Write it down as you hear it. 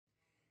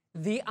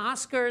The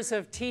Oscars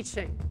of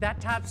teaching. That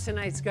tops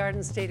tonight's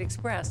Garden State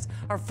Express.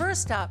 Our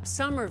first stop,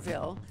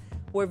 Somerville,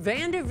 where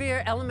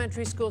Vanderveer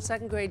Elementary School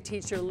second grade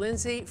teacher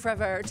Lindsay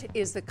Frevert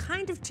is the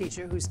kind of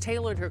teacher who's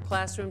tailored her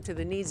classroom to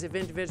the needs of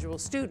individual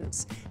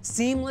students,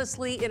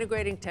 seamlessly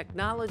integrating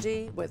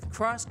technology with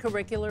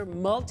cross-curricular,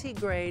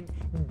 multi-grade,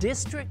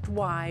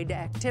 district-wide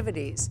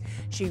activities.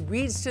 She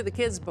reads to the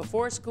kids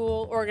before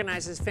school,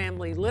 organizes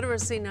family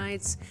literacy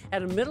nights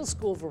at a middle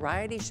school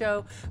variety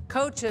show,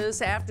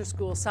 coaches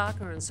after-school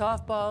soccer and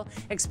softball,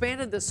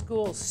 expanded the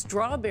school's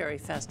Strawberry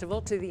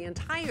Festival to the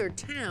entire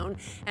town,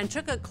 and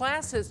took a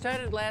class that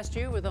started last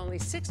year with only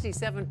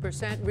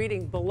 67%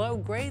 reading below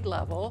grade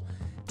level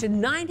to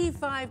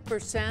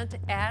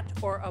 95% at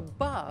or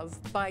above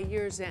by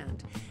year's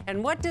end.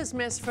 And what does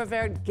Miss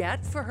Frevert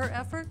get for her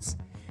efforts?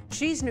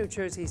 She's New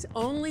Jersey's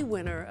only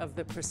winner of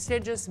the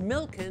prestigious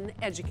Milken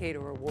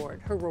Educator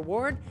Award. Her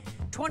reward,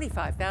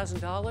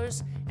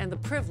 $25,000 and the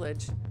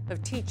privilege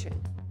of teaching.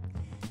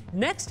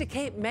 Next to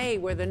Cape May,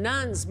 where the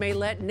nuns may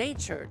let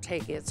nature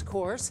take its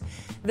course,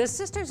 the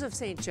Sisters of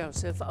St.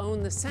 Joseph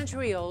own the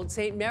century-old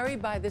St. Mary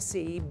by the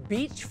Sea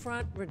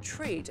beachfront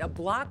retreat, a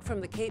block from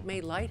the Cape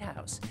May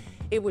Lighthouse.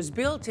 It was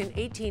built in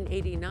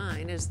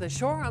 1889 as the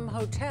Shoreham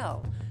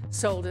Hotel,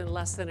 sold in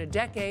less than a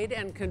decade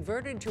and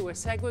converted to a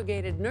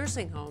segregated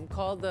nursing home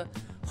called the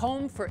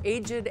Home for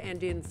Aged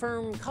and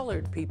Infirm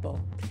Colored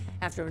People.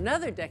 After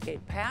another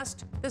decade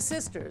passed, the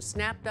sisters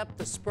snapped up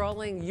the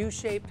sprawling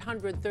U-shaped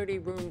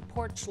 130-room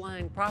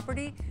porch-lined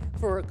property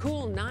for a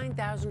cool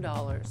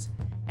 $9,000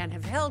 and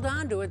have held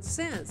on to it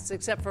since,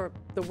 except for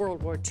the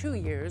World War II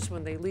years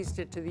when they leased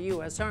it to the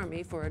U.S.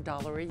 Army for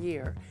 $1 a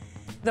year.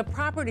 The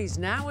property's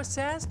now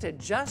assessed at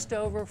just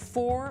over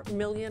 $4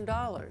 million.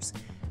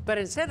 But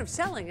instead of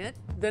selling it,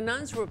 the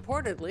nuns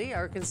reportedly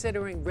are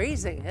considering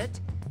raising it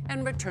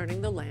and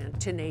returning the land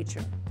to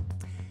nature.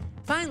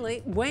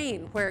 Finally,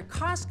 Wayne, where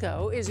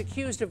Costco is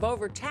accused of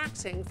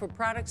overtaxing for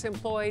products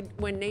employed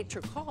when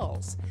nature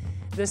calls.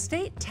 The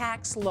state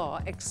tax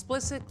law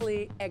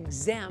explicitly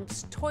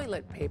exempts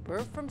toilet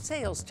paper from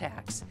sales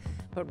tax.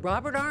 But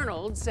Robert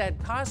Arnold said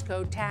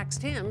Costco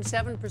taxed him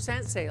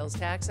 7% sales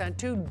tax on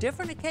 2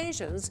 different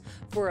occasions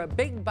for a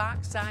big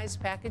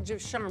box-sized package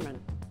of Charmin.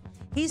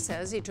 He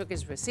says he took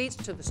his receipts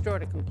to the store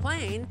to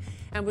complain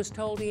and was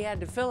told he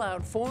had to fill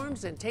out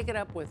forms and take it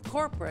up with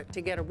corporate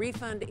to get a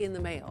refund in the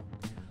mail.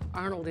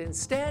 Arnold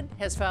instead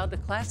has filed a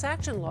class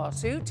action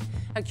lawsuit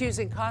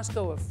accusing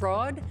Costco of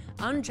fraud,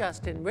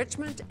 unjust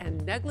enrichment,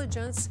 and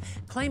negligence,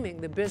 claiming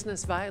the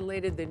business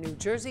violated the New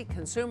Jersey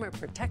Consumer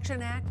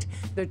Protection Act,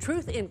 the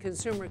Truth in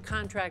Consumer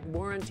Contract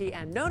Warranty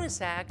and Notice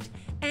Act,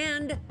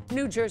 and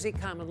New Jersey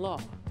common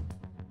law.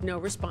 No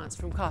response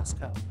from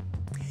Costco.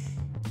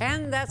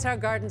 And that's our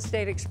Garden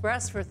State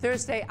Express for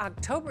Thursday,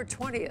 October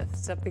 20th.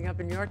 Something up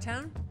in your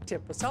town?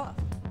 Tip us off.